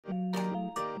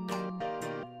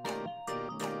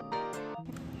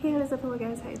Hey, what is up, hello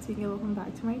guys, hi, it's Vicky. Welcome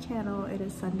back to my channel. It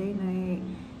is Sunday night.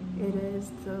 It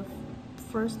is the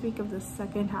first week of the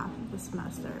second half of the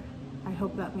semester. I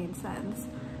hope that made sense.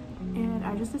 And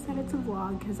I just decided to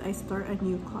vlog because I start a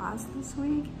new class this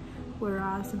week,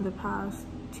 whereas in the past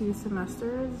 2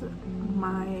 semesters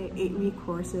my 8-week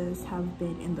courses have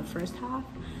been in the first half.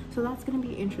 So that's going to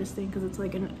be interesting because it's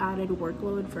like an added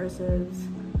workload versus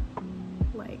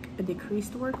like a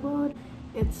decreased workload.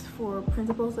 It's for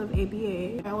principles of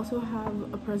ABA. I also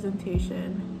have a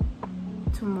presentation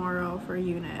tomorrow for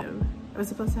UNIV. I was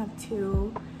supposed to have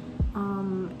 2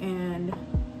 and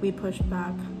we pushed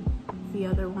back the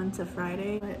other one to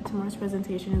Friday, but tomorrow's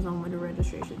presentation is on winter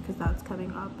registration because that's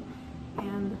coming up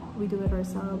and we do it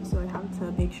ourselves, so I have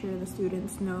to make sure the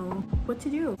students know what to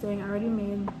do. So I already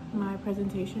made my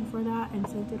presentation for that and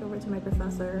sent it over to my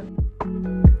professor.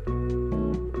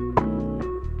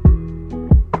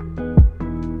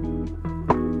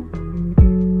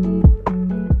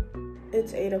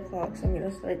 It's 8 o'clock, so I'm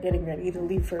gonna start getting ready to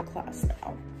leave for class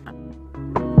now.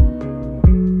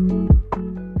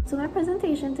 So my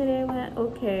presentation today went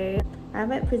okay. I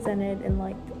haven't presented in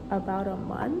like about a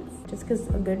month, just because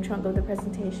a good chunk of the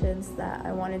presentations that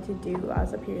I wanted to do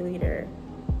as a peer leader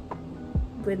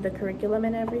with the curriculum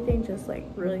and everything just like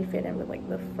really fit in with like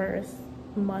the first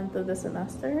month of the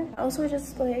semester. I also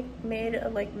just like made a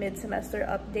like mid-semester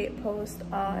update post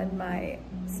on my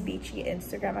Speechy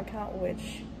Instagram account,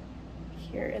 which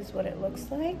here is what it looks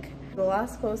like. The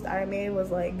last post I made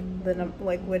was like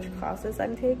which classes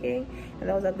I'm taking, and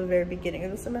that was at the very beginning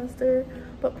of the semester.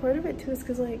 But part of it too is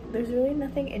because like there's really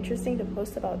nothing interesting to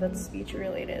post about that's speech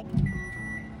related.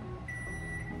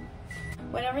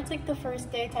 Whenever it's like the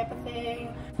first day type of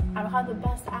thing, I have the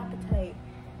best appetite,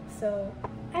 so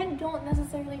I don't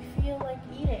necessarily feel like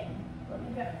eating. Let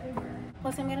me get a paper.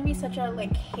 Plus I'm gonna be such a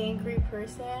like hangry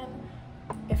person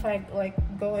if I like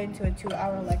go into a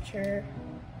 2-hour lecture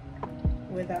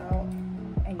without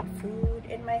any food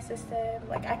in my system.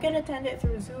 Like I can attend it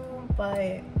through Zoom,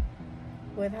 but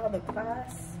with how the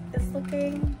class is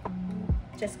looking,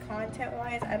 just content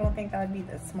wise, I don't think that would be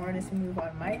the smartest move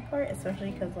on my part,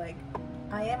 especially because like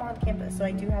I am on campus, so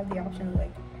I do have the option of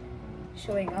like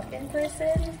showing up in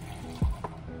person.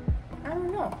 I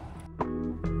don't know.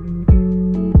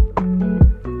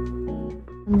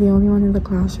 I'm the only one in the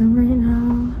classroom right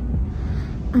now.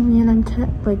 I mean, I'm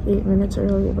like 8 minutes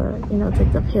early, but you know, it's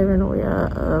like the paranoia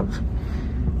of,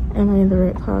 am I in the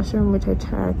right classroom, which I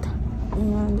checked,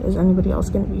 and is anybody else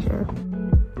gonna be here?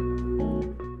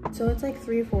 So it's like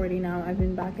 3:40 now. I've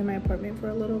been back in my apartment for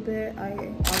a little bit.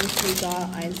 I obviously got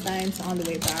Einstein's on the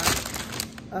way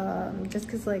back, just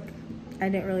cause like I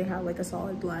didn't really have like a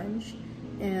solid lunch.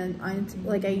 And I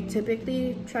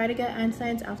typically try to get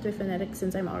Einstein's after phonetics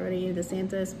since I'm already in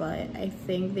DeSantis, but I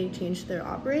think they changed their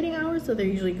operating hours, so they're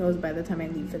usually closed by the time I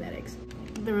leave phonetics.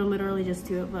 There were literally just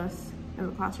 2 of us in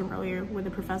the classroom earlier with the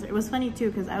professor. It was funny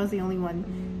too because I was the only one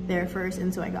there first,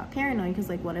 and so I got paranoid because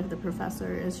like what if the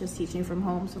professor is just teaching from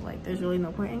home, so like there's really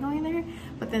no point in going there.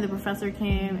 But then the professor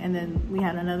came, and then we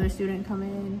had another student come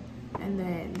in. And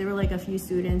then there were like a few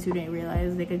students who didn't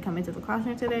realize they could come into the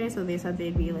classroom today, so they said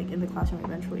they'd be like in the classroom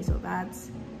eventually, so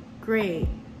that's great.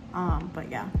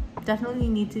 But yeah, definitely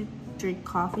need to drink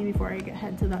coffee before I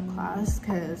head to that class,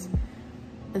 because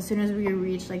as soon as we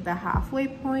reach like the halfway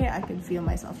point, I could feel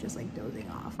myself just like dozing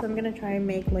off. So I'm gonna try and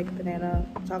make like banana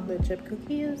chocolate chip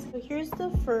cookies. So here's the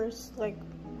first like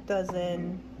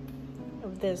dozen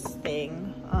of this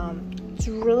thing. It's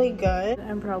really good.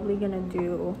 I'm probably gonna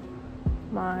do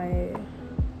my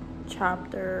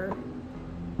chapter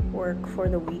work for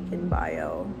the week in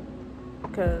bio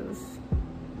because,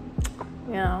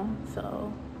 you know,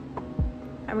 so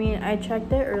I mean, I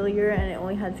checked it earlier and it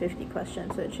only had 50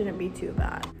 questions, so it shouldn't be too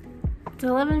bad. It's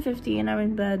 11:50 and I'm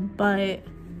in bed, but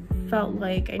felt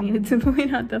like I needed to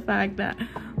point out the fact that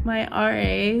my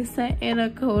RA sent in a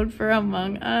code for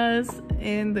Among Us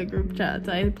in the group chat,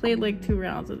 so I played like 2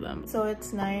 rounds with them. So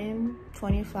it's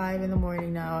 9:25 in the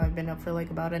morning now. I've been up for like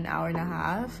about an hour and a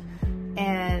half,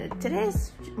 and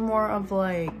today's more of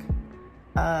like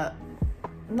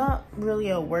not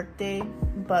really a work day,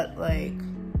 but like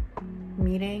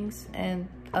meetings and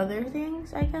other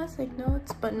things, I guess, like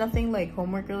notes, but nothing like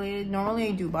homework related. Normally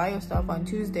I do bio stuff on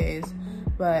Tuesdays,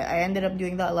 but I ended up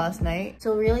doing that last night.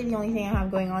 So really the only thing I have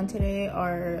going on today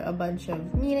are a bunch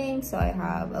of meetings. So I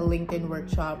have a LinkedIn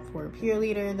workshop for peer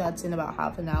leader that's in about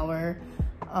half an hour,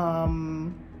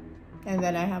 and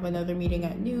then I have another meeting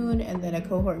at noon, and then a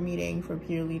cohort meeting for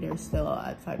peer leader still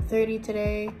at 5:30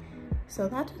 today. So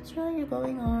that's what's really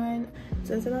going on.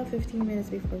 So it's about 15 minutes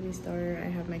before we start. I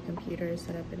have my computer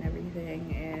set up and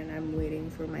everything, and I'm waiting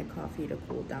for my coffee to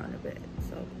cool down a bit.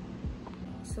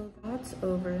 So that's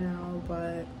over now,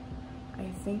 but I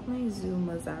think my Zoom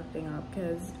was acting up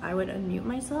because I would unmute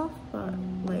myself, but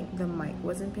like the mic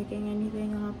wasn't picking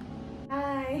anything up.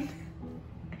 Hi.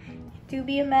 Do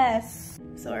be a mess.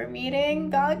 So our meeting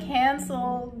got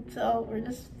canceled, so we're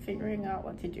just figuring out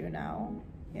what to do now.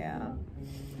 Yeah.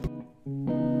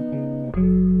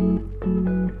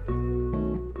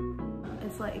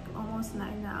 It's like almost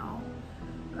 9 now.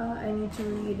 I need to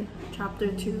read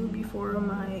chapter 2 before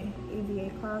my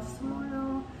ABA class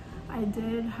tomorrow. I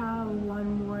did have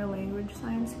one more language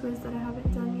science quiz that I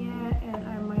haven't done yet, and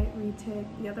I might retake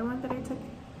the other one that I took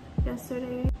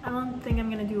yesterday. I don't think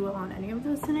I'm gonna do well on any of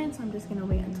those tonight, so I'm just gonna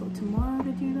wait until tomorrow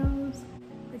to do those.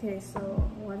 Okay, so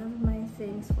one of my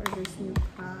things for this new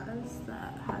class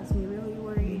that has me really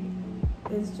worried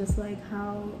is just like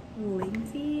how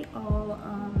lengthy all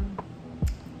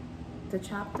the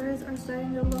chapters are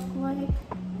starting to look like.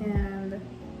 And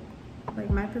like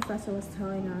my professor was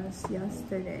telling us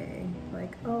yesterday,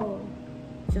 like, oh,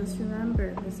 just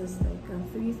remember this is like a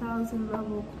 3,000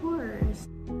 level course.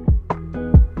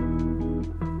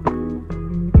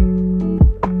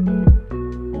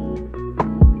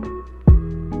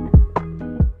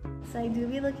 So I do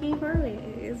be looking for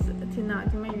ways to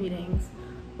not do my readings,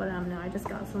 but no, I just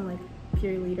got some like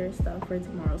peer leader stuff for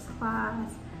tomorrow's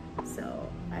class. So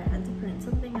I had to print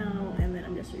something out, and then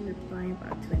I'm just replying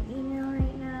back to an email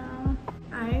right now.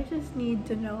 I just need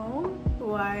to know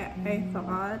why I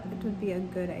thought it would be a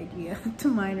good idea to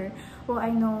minor. Well, I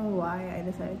know why I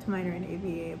decided to minor in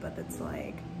ABA, but it's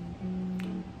like,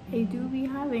 I do be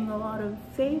having a lot of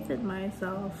faith in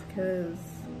myself because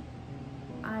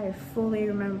I fully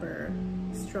remember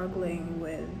struggling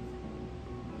with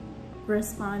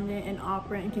respondent and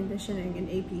operant conditioning in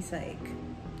AP Psych.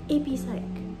 AP Psych.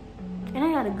 And I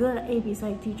had a good AP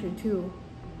Psych teacher too.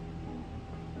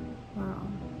 Wow.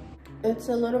 It's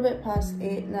a little bit past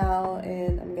 8 now,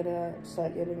 and I'm gonna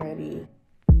start getting ready.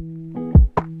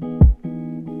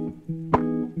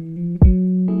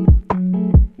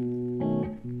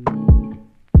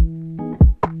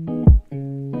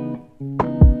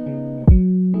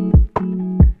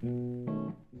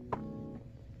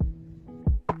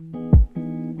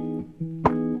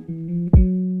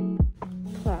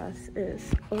 Class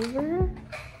is over,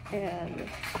 and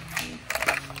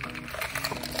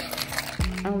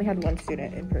I only had one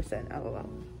student in person, LOL.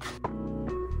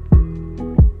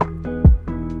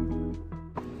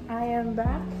 I am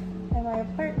back at my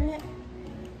apartment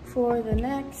for the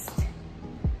next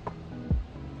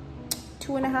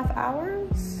 2.5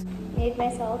 hours. Made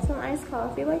myself some iced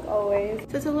coffee like always.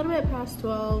 So it's a little bit past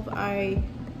 12. I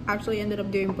actually ended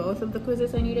up doing both of the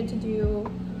quizzes I needed to do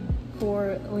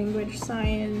for language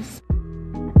science.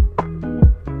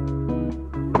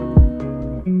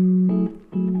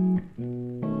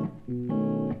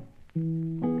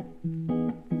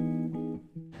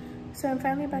 So I'm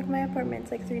finally back in my apartment.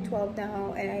 It's like 3:12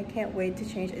 now, and I can't wait to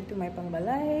change into my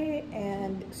pangbalay.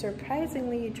 And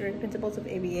surprisingly, during Principles of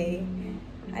ABA,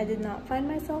 I did not find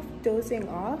myself dozing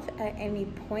off at any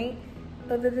point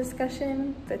of the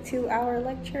discussion, the 2-hour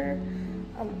lecture,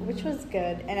 which was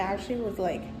good. And I actually was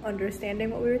like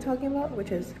understanding what we were talking about,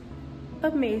 which is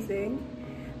amazing.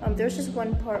 There was just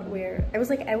one part where I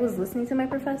was listening to my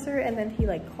professor, and then he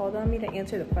like called on me to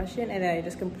answer the question, and then I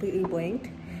just completely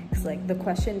blanked because like the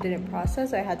question didn't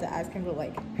process. So I had to ask him to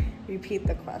like repeat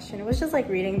the question. It was just like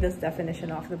reading this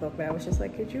definition off the book, but I was just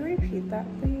like, could you repeat that,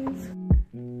 please?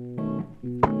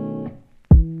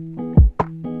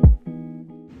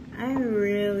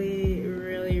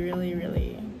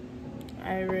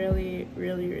 I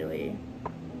really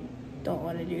don't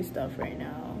want to do stuff right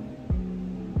now.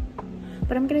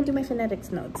 But I'm gonna do my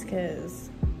phonetics notes because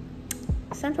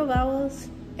central vowels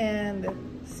and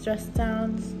stress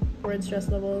sounds, word stress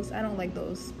levels, I don't like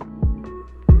those.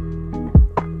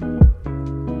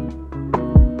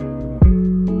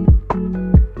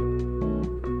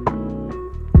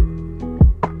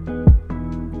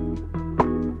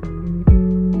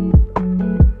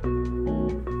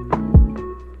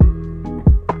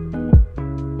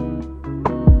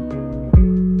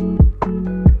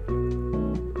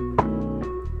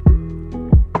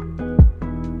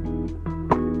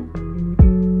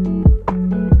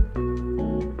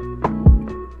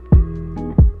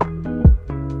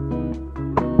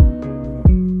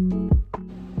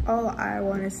 All I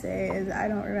want to say is I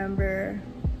don't remember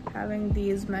having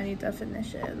these many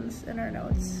definitions in our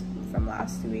notes from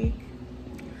last week,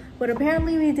 but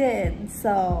apparently we did.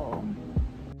 So,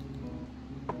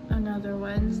 and Another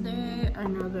Wednesday,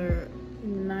 another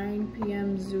 9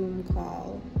 p.m. Zoom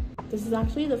call. This is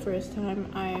actually the first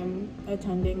time I'm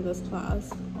attending this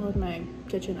class on my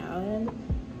kitchen island,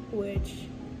 which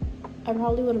I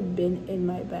probably would have been in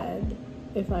my bed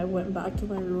if I went back to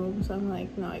my room. So I'm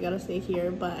like, no, I gotta stay here.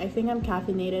 But I think I'm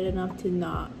caffeinated enough to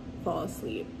not fall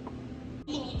asleep.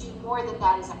 Anything you do more than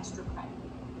that is extra credit.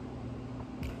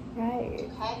 Right.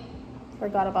 Okay.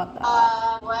 Forgot about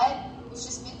that. What? It was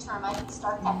just midterm. I didn't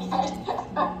start that yet.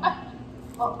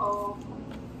 Uh-oh.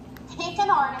 Pick an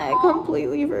article. I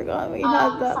completely forgot we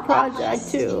had that project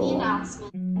too.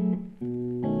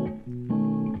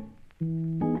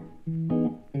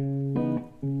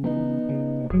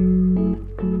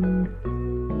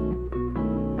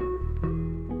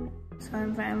 So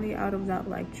I'm finally out of that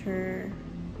lecture.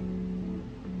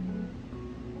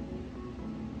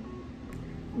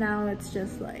 Now it's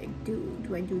just like, do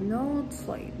I do notes?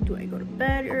 Like, do I go to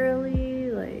bed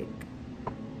early? Like,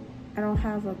 I don't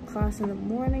have a class in the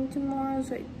morning tomorrow,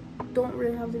 so I don't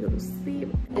really have to go to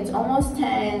sleep. It's almost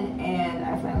 10 and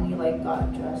I finally like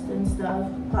got dressed and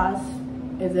stuff. Class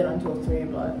isn't until 3,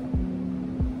 but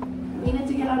I needed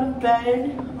to get out of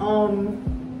bed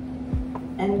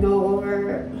and go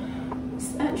over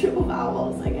central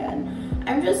vowels again.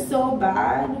 I'm just so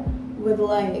bad with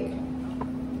like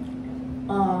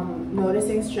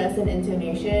noticing stress and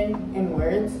intonation in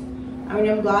words. I mean,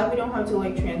 I'm glad we don't have to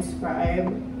like transcribe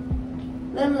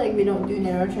them, like we don't do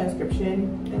narrow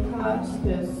transcription in class,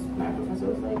 because my professor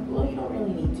was like, well, you don't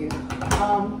really need to.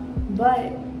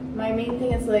 But my main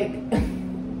thing is like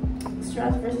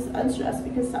stress versus unstressed,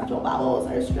 because central vowels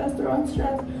are stressed or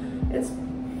unstressed. It's,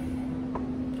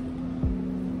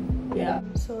 yeah.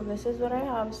 So this is what I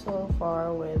have so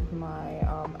far with my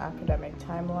academic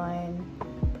timeline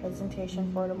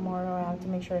presentation for tomorrow. I have to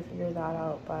make sure I figure that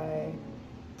out by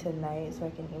tonight so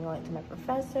I can email it to my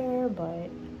professor,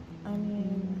 but I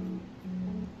mean,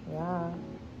 yeah.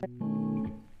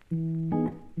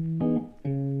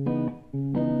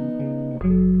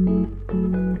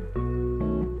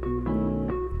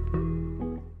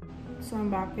 So I'm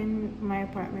back in my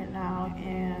apartment now,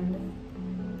 and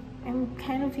I'm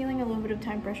kind of feeling a little bit of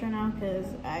time pressure now because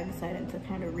I decided to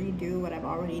kind of redo what I've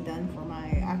already done for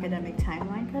my academic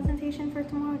timeline presentation for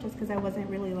tomorrow, just because I wasn't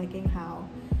really liking how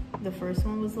the first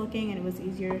one was looking, and it was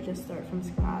easier to just start from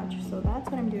scratch. So that's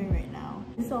what I'm doing right now.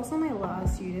 This is also my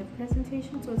last unit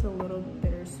presentation, so it's a little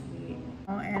bittersweet.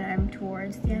 Oh, and I'm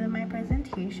towards the end of my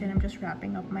presentation. I'm just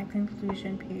wrapping up my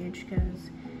conclusion page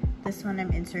because this one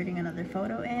I'm inserting another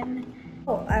photo in.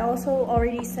 Oh, I also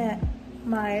already sent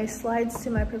my slides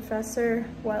to my professor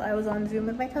while I was on Zoom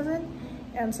with my cousin,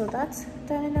 and so that's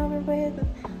done and over with.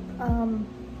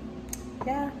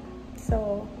 Yeah,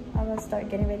 so I'm gonna start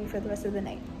getting ready for the rest of the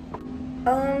night.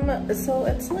 So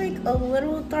it's like a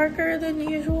little darker than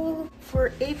usual for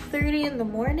 8:30 in the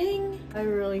morning. I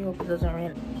really hope it doesn't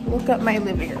rain. Look at my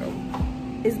living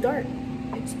room. It's dark.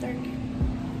 It's dark.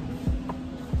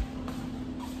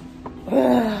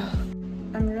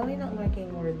 I'm really not liking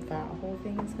where that whole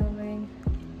thing is going,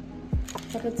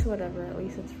 but it's whatever. At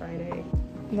least it's Friday.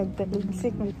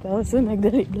 Nagtaligsik mo ito, so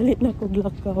nagdali-dali na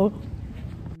kuglakaw.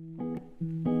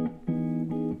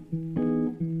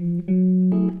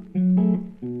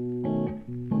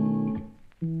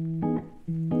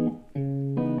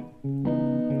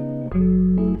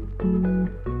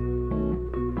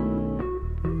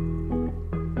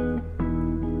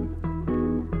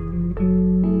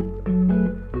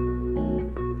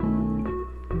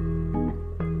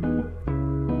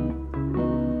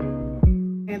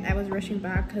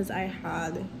 Back because I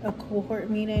had a cohort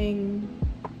meeting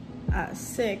at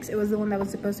 6. It was the one that was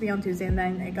supposed to be on Tuesday, and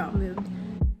then it got moved.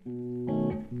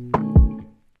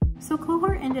 So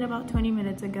cohort ended about 20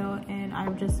 minutes ago, and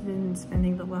I've just been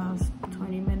spending the last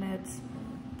 20 minutes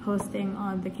posting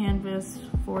on the canvas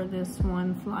for this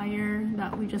one flyer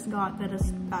that we just got that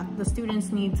the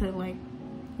students need to like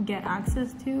get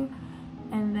access to,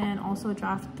 and then also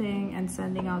drafting and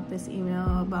sending out this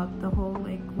email about the whole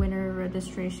like winter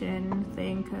registration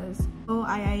thing, because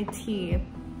OIIT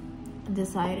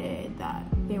decided that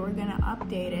they were gonna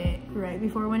update it right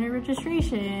before winter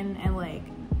registration and like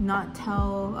not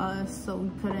tell us, so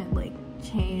we couldn't like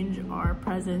change our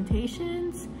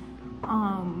presentations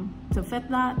to fit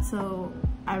that. So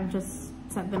I've just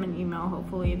sent them an email.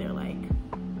 Hopefully they're like,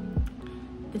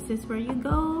 this is where you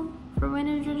go for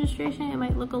winter registration. It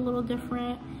might look a little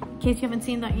different. In case you haven't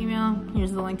seen that email,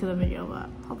 here's the link to the video, but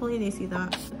hopefully they see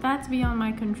that. That's beyond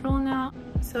my control now.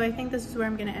 So I think this is where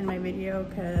I'm gonna end my video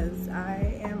because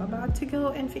I am about to go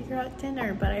and figure out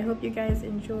dinner, but I hope you guys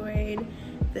enjoyed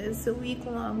this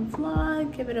week-long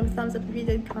vlog. Give it a thumbs up if you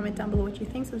did, comment down below what you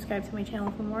think, subscribe to my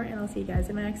channel for more, and I'll see you guys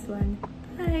in my next one.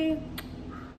 Bye.